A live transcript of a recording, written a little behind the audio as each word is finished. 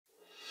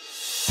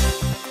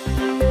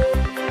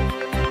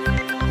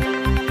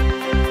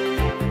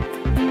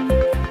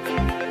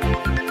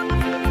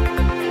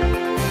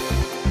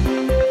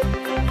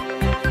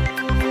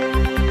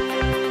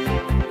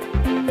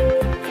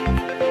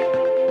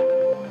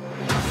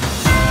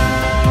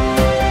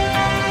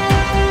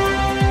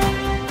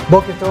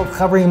Boker Tov,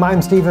 Chavrim,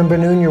 I'm Stephen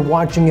Ben-Nun. You're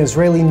watching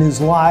Israeli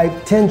News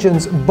Live.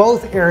 Tensions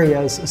both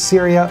areas,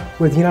 Syria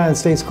with United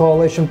States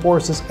coalition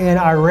forces and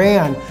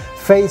Iran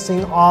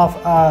facing off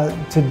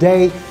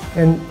today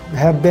and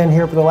have been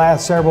here for the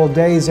last several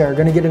days there.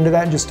 Going to get into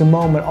that in just a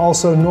moment.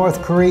 Also,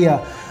 North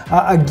Korea.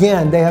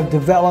 Again, they have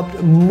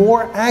developed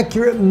more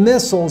accurate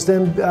missiles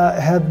than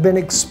have been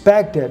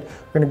expected.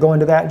 We're going to go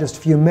into that in just a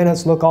few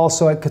minutes. Look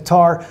also at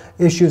Qatar,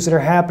 issues that are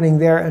happening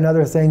there, and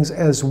other things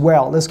as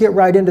well. Let's get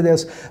right into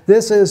this.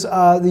 This is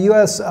the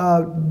U.S.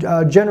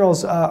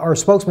 General's or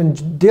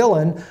spokesman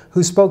Dillon,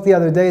 who spoke the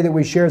other day that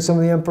we shared some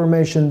of the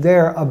information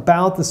there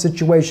about the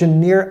situation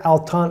near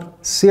At Tanf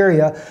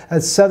Syria,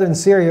 at southern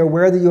Syria,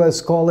 where the U.S.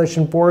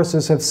 coalition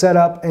forces have set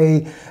up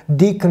a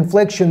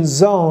deconfliction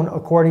zone,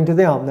 according to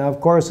them. Now,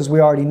 of course, as we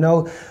already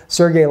know,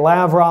 Sergei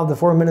Lavrov, the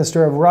foreign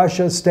minister of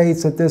Russia,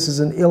 states that this is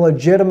an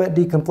illegitimate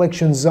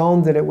deconfliction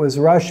zone, that it was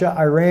Russia,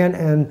 Iran,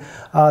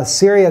 and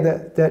Syria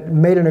that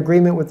made an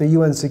agreement with the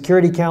UN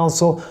Security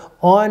Council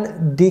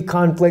on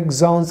deconflict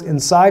zones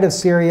inside of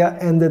Syria,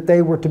 and that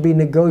they were to be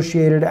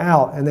negotiated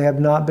out, and they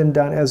have not been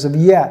done as of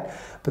yet.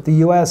 But the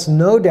U.S.,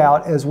 no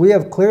doubt, as we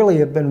have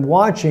clearly been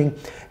watching,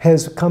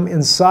 has come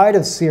inside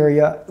of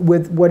Syria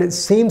with what it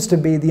seems to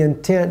be the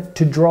intent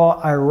to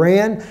draw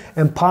Iran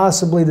and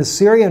possibly the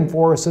Syrian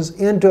forces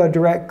into a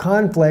direct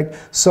conflict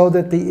so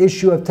that the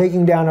issue of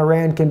taking down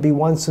Iran can be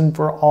once and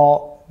for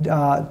all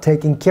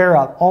taken care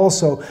of.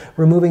 Also,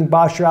 removing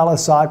Bashar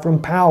al-Assad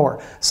from power.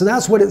 So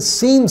that's what it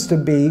seems to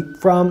be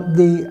from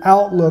the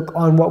outlook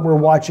on what we're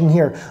watching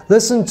here.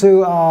 Listen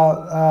to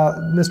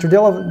Mr.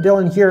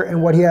 Dillon here and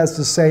what he has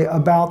to say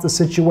about the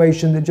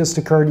situation that just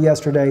occurred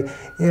yesterday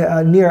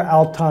near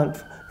At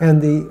Tanf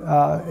and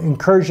the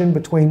incursion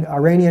between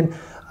Iranian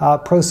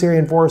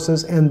pro-Syrian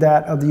forces and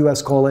that of the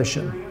U.S.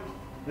 coalition.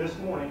 This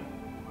morning,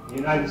 the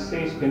United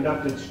States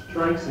conducted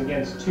strikes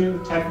against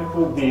two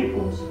technical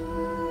vehicles,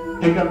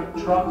 pickup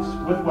trucks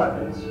with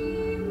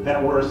weapons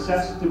that were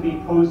assessed to be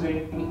posing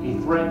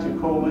a threat to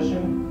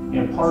coalition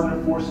and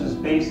partner forces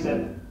based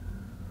at...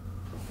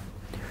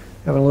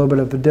 Having a little bit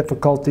of a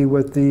difficulty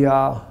with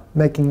the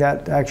making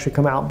that actually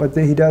come out, but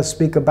he does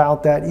speak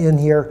about that in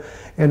here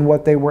and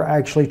what they were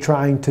actually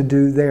trying to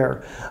do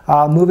there.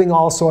 Moving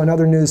also on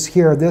other news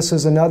here, this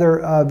is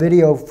another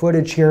video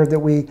footage here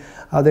that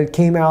that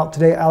came out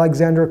today.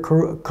 Alexander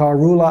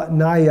Karula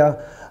Naya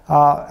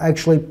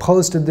actually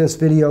posted this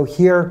video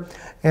here.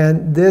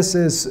 And this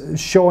is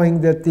showing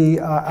that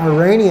the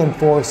Iranian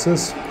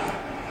forces,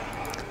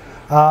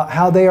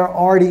 how they are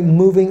already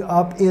moving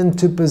up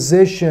into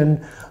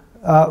position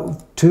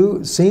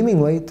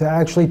seemingly to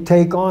actually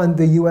take on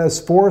the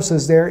U.S.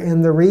 forces there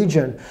in the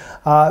region.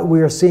 We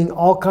are seeing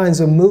all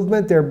kinds of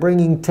movement. They're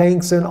bringing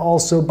tanks in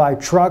also by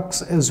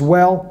trucks as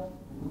well,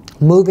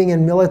 moving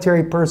in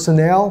military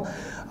personnel.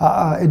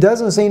 It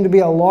doesn't seem to be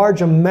a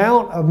large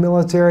amount of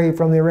military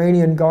from the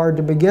Iranian Guard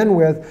to begin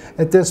with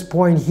at this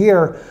point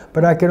here,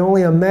 but I can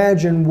only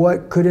imagine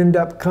what could end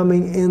up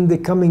coming in the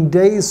coming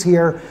days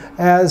here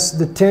as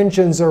the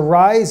tensions are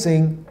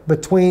rising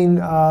between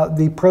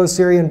the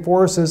pro-Syrian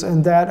forces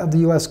and that of the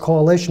U.S.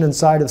 coalition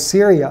inside of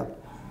Syria.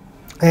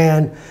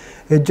 And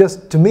it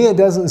just, to me, it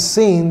doesn't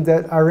seem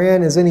that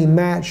Iran is any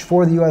match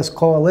for the U.S.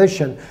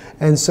 coalition.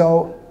 And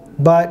so,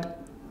 but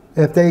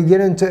if they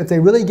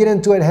really get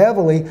into it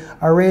heavily,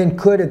 Iran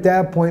could at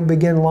that point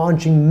begin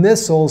launching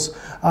missiles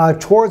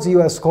towards the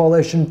U.S.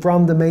 coalition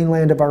from the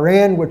mainland of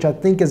Iran, which I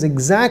think is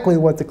exactly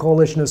what the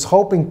coalition is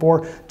hoping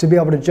for, to be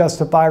able to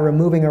justify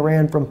removing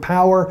Iran from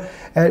power,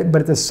 but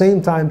at the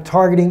same time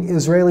targeting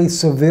Israeli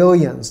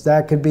civilians.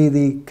 That could be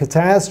the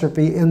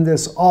catastrophe in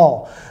this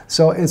all.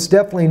 So it's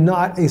definitely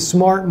not a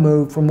smart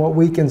move from what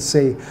we can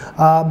see.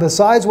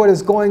 Besides what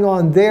is going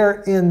on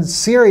there in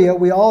Syria,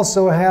 we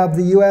also have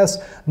the U.S.,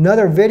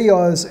 another video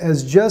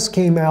has just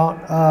came out,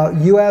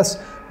 U.S.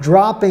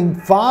 dropping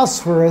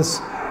phosphorus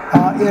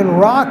in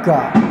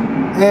Raqqa,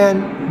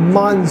 and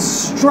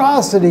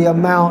monstrosity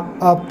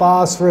amount of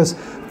phosphorus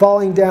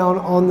falling down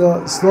on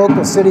the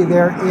local city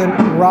there in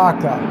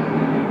Raqqa.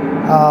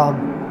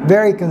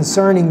 Very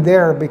concerning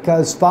there,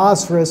 because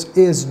phosphorus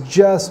is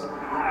just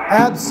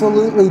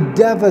absolutely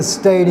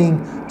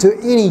devastating to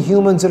any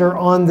humans that are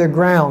on the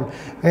ground.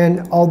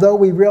 And although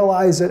we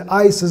realize that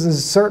ISIS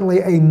is certainly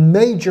a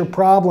major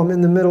problem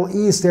in the Middle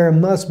East there and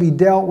must be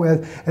dealt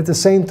with, at the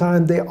same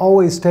time they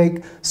always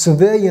take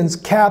civilians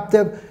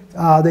captive.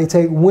 They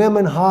take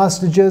women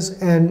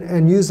hostages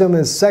and use them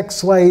as sex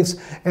slaves.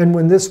 And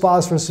when this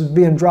phosphorus is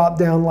being dropped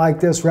down like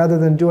this, rather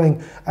than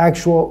doing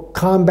actual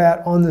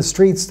combat on the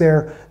streets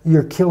there,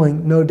 you're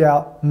killing, no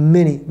doubt,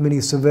 many,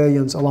 many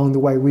civilians along the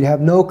way. We have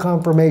no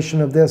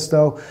confirmation of this,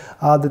 though,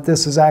 that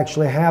this is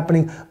actually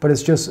happening, but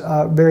it's just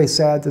very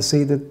sad to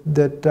see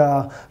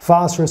that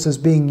phosphorus is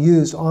being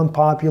used on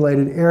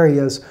populated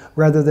areas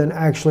rather than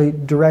actually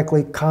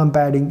directly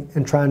combating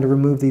and trying to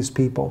remove these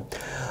people.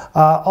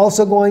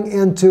 Also going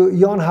into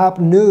Yonhap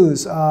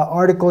News,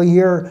 article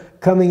here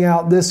coming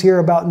out this here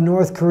about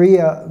North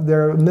Korea,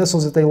 their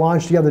missiles that they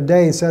launched the other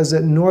day, says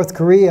that North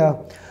Korea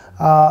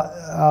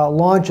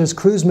launches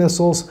cruise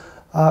missiles,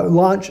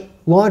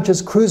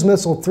 launches cruise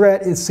missile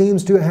threat, it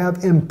seems to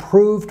have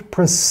improved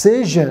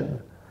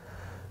precision.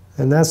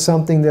 And that's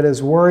something that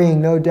is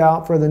worrying, no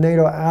doubt, for the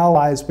NATO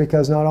allies,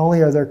 because not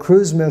only are their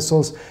cruise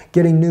missiles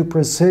getting new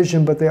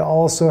precision, but they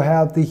also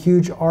have the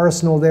huge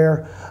arsenal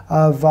there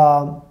of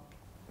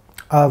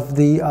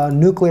the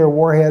nuclear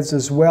warheads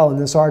as well. In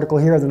this article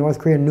here, the North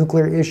Korean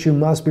nuclear issue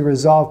must be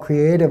resolved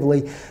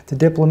creatively. The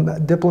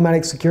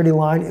diplomatic security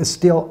line is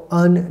still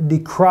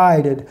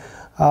undecided,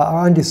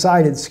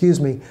 excuse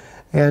me.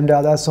 And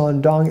that's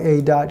on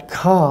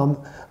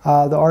donghae.com.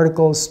 The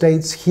article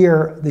states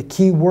here the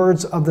key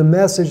words of the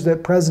message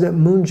that President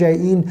Moon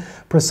Jae-in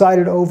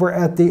presided over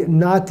at the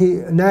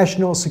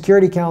National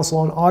Security Council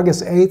on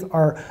August 8th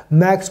are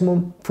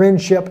maximum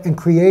friendship and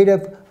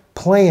creative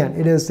plan.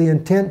 It is the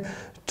intent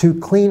to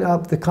clean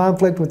up the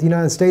conflict with the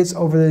United States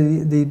over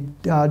the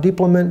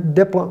deployment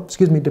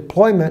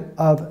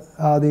of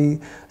the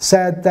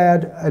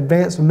THAAD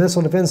advanced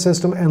missile defense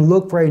system and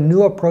look for a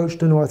new approach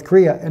to North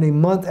Korea. And a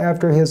month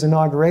after his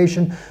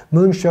inauguration,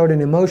 Moon showed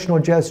an emotional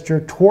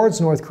gesture towards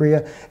North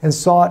Korea and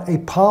sought a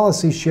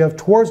policy shift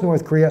towards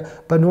North Korea,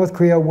 but North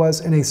Korea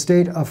was in a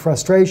state of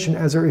frustration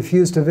as it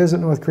refused to visit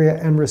North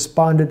Korea and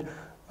responded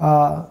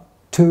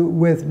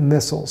with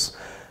missiles.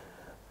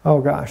 Oh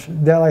gosh,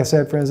 that, like I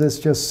said, friends, it's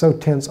just so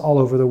tense all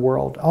over the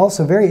world.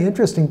 Also, very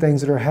interesting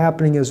things that are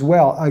happening as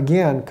well.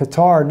 Again,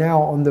 Qatar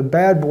now on the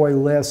bad boy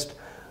list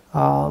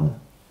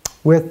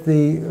with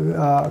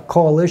the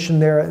coalition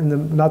there,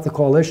 and not the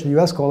coalition, the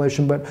U.S.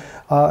 coalition, but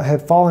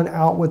have fallen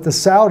out with the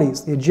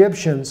Saudis, the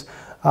Egyptians,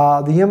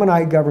 the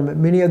Yemenite government,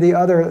 many of the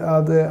other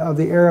of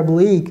the Arab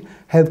League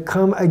have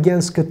come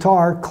against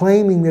Qatar,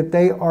 claiming that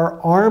they are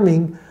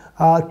arming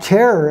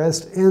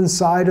terrorists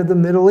inside of the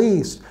Middle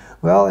East.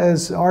 Well,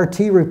 as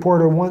RT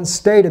reporter once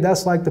stated,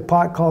 that's like the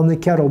pot calling the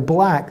kettle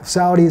black.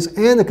 Saudis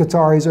and the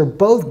Qataris are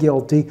both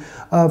guilty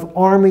of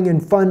arming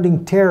and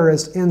funding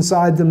terrorists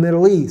inside the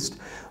Middle East.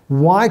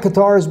 Why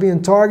Qatar is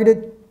being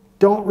targeted?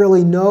 Don't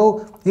really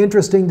know.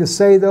 Interesting to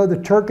say, though,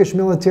 the Turkish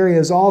military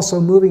is also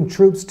moving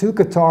troops to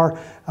Qatar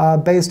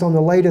based on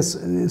the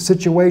latest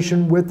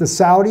situation with the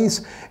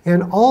Saudis,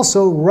 and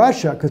also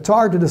Russia,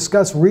 Qatar, to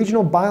discuss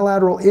regional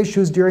bilateral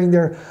issues during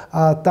their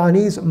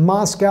Tanf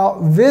Moscow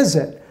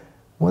visit.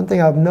 One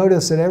thing I've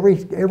noticed that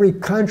every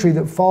country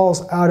that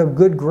falls out of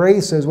good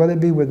graces, whether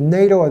it be with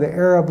NATO or the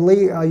Arab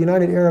League,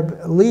 United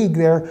Arab League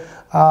there,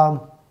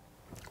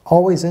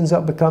 always ends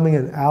up becoming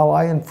an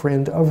ally and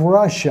friend of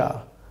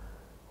Russia.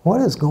 What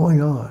is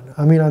going on?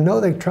 I mean, I know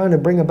they're trying to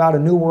bring about a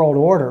new world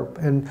order,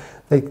 and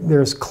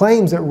there's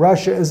claims that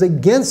Russia is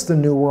against the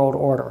new world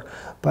order.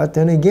 But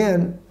then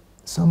again,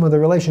 some of the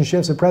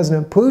relationships that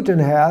President Putin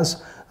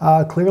has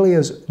clearly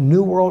as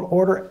new world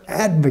order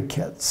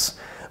advocates.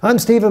 I'm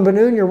Stephen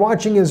Benoon. You're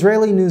watching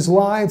Israeli News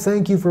Live.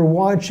 Thank you for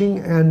watching.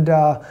 And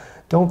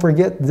don't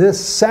forget, this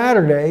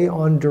Saturday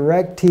on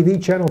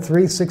DirecTV Channel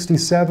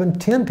 367,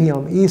 10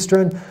 p.m.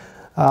 Eastern,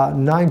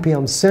 9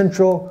 p.m.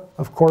 Central,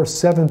 of course,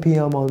 7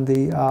 p.m. on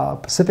the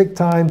Pacific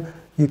time,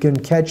 you can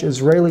catch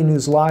Israeli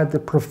News Live, the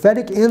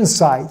prophetic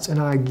insights, and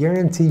I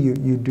guarantee you,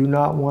 you do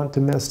not want to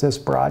miss this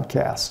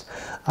broadcast.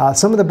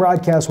 Some of the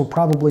broadcasts will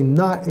probably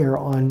not air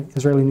on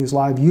Israeli News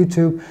Live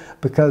YouTube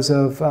because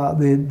of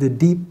the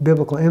deep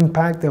biblical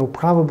impact. They'll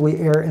probably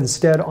air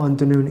instead on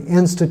Danoon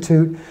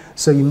Institute,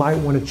 so you might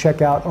want to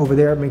check out over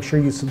there. Make sure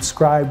you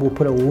subscribe. We'll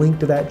put a link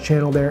to that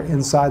channel there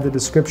inside the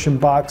description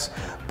box,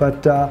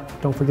 but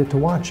don't forget to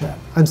watch that.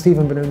 I'm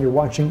Stephen Benoon. You're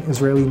watching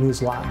Israeli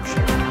News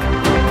Live.